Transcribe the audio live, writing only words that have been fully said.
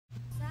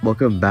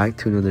Welcome back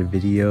to another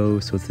video.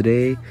 So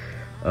today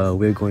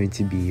we're going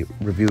to be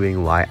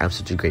reviewing why I'm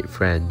such a great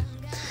friend.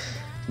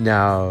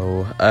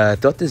 Now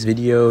throughout this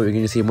video you're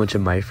going to see a bunch of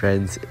my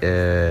friends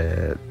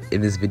in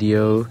this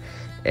video,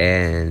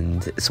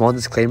 and small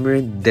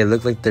disclaimer, they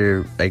look like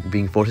they're like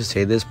being forced to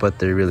say this, but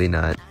they're really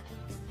not.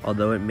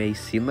 Although it may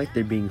seem like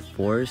they're being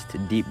forced,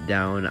 deep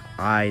down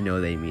I know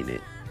they mean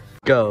it.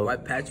 Go. Why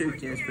Patrick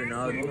James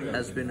Bernal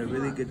has been a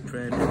really good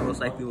friend and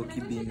most likely will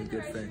keep being a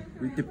good friend.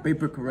 Read the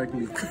paper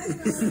correctly.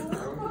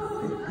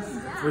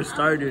 For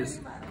starters,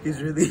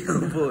 he's really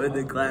helpful in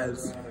the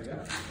class.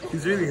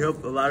 He's really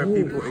helped a lot of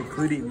people,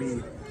 including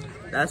me.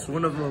 That's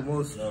one of the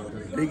most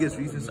biggest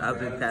reasons I've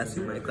been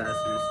passing my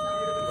classes.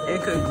 In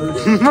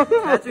conclusion,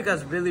 Patrick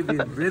has really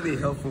been really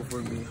helpful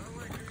for me,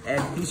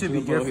 and he should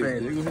be your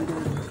friend.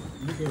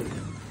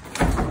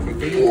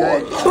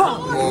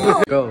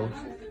 Go.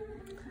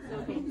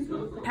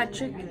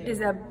 Patrick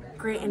is a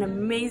great and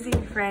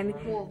amazing friend.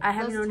 I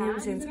have known him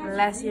since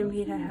last year.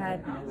 We have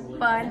had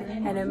fun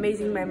and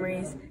amazing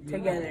memories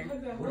together.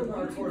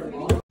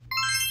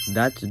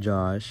 That's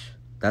Josh,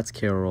 that's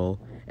Karol,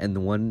 and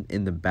the one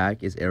in the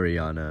back is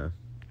Ariana.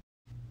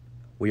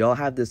 We all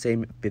have the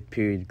same 5th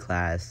period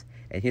class,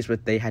 and here's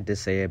what they had to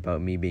say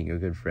about me being a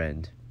good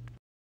friend.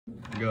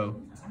 Go.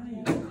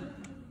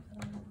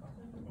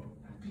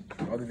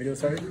 Oh, the video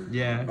started?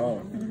 Yeah.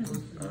 Oh.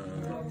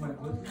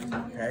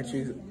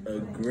 Patrick's a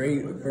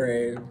great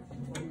friend.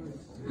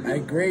 A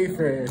great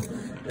friend.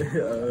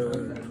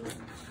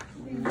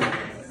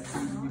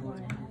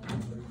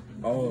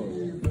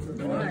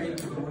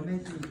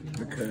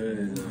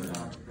 Because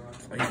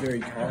he's very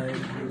kind.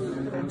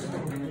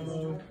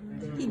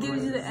 He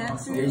gives you the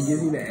answers. Yeah, he gives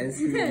you the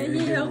answers. And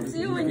he helps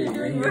you when you're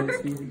doing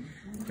work.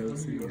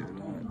 Helps you.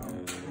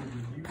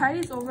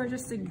 Patty's overall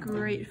just a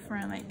great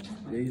friend. Like,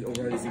 Yeah, he's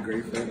overall just a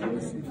great friend,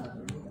 honestly.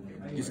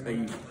 He's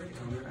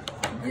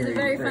a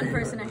very fun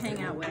person to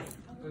hang out with.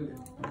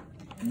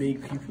 he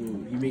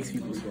makes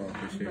people smile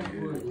for sure.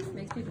 Yeah.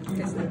 Makes people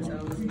piss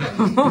themselves.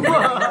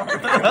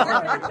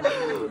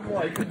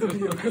 Cut the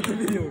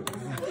video.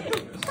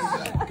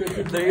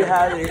 There you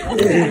have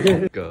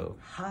it. Go.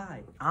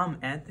 Hi, I'm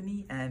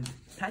Anthony, and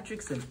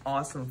Patrick's an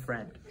awesome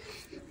friend.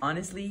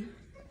 Honestly,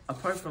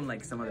 apart from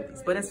like some other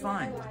things, but it's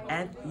fine.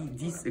 And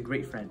he's a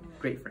great friend.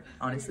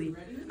 Honestly,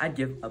 I'd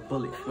give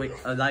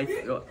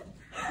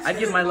I'd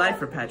give my life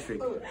for Patrick.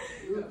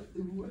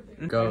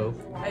 Go.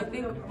 I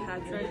think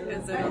Patrick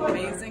is an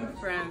amazing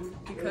friend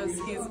because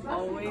he's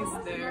always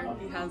there.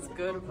 He has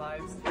good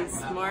vibes. He's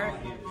smart,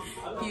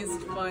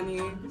 he's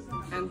funny,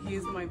 and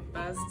he's my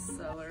best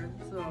seller.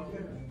 So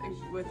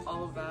with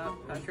all of that,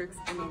 Patrick's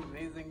an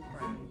amazing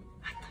friend.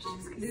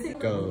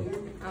 Go.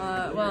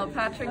 Well,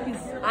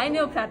 I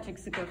know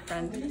Patrick's a good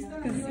friend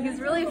because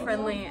he's really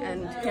friendly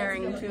and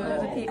caring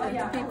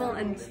to people,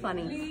 and he's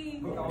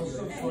funny.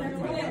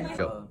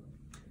 Go.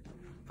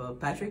 But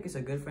Patrick is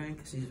a good friend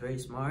because he's very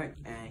smart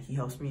and he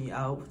helps me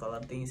out with a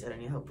lot of things that I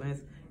need help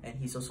with, and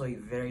he's also a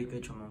very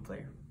good trombone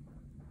player.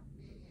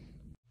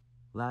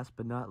 Last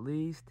but not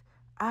least,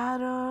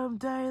 Daley.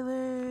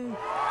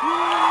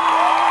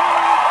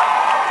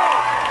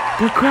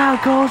 The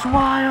crowd goes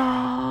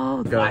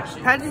wild. Go.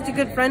 Patrick's a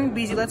good friend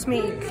because he lets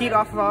me cheat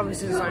off of all of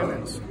his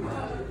assignments.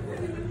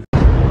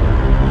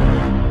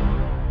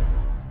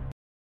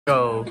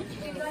 Go.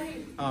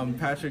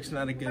 Patrick's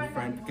not a good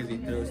friend because he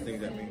throws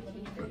things at me.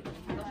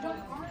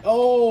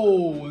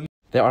 Oh!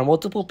 There are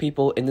multiple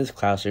people in this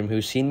classroom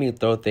who've seen me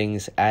throw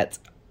things at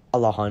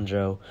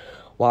Alejandro.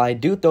 While I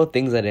do throw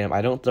things at him,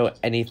 I don't throw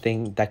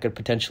anything that could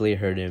potentially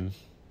hurt him.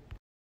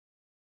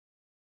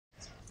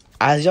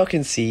 As y'all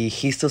can see,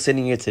 he's still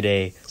sitting here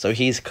today, so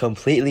he's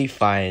completely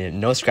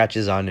fine. No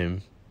scratches on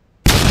him.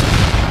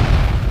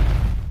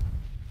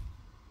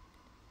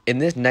 In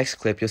this next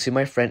clip, you'll see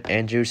my friend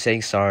Andrew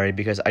saying sorry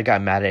because I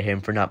got mad at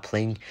him for not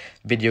playing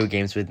video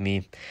games with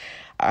me.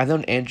 I've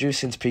known Andrew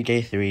since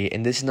pre-K 3,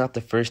 and this is not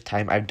the first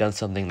time I've done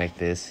something like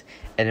this.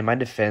 And in my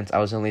defense, I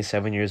was only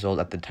 7 years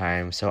old at the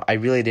time, so I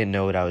really didn't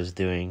know what I was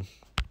doing.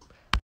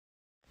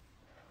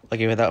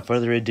 Okay, without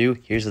further ado,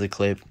 here's the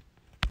clip.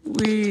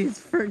 Please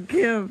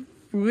forgive,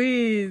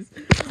 please.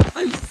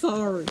 I'm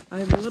sorry.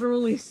 I'm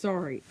literally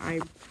sorry.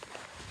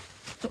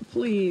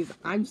 Please,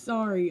 I'm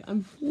sorry.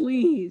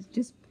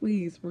 Just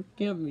please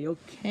forgive me,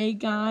 okay,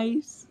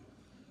 guys?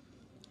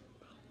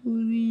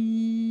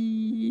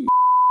 Please.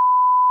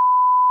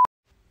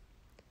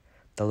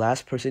 The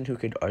last person who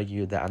could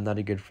argue that I'm not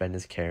a good friend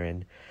is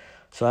Karen.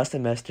 So last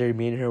semester,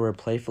 me and her were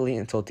playfully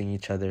insulting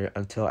each other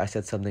until I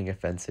said something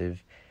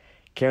offensive.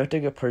 Karen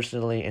took it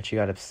personally and she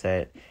got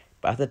upset,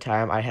 but at the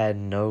time I had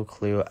no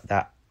clue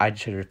that I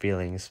just hurt her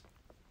feelings.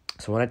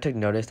 So when I took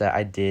notice that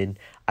I did,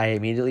 I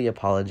immediately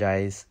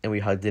apologized and we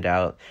hugged it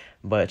out,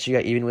 but she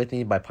got even with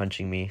me by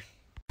punching me.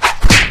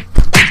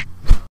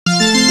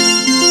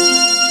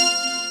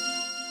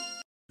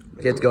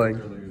 Get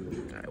going.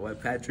 Why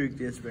Patrick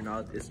James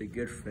Bernal is a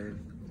good friend.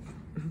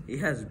 He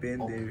has been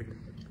there.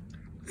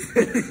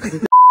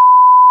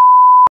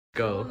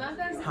 Go.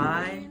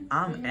 Hi,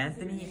 I'm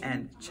Anthony,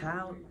 and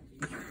child.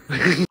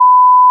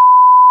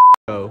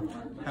 Go.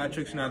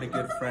 Patrick's not a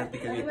good friend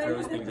because he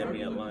throws things at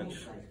me at lunch.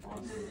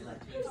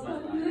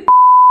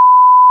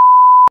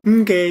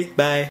 Okay,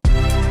 bye.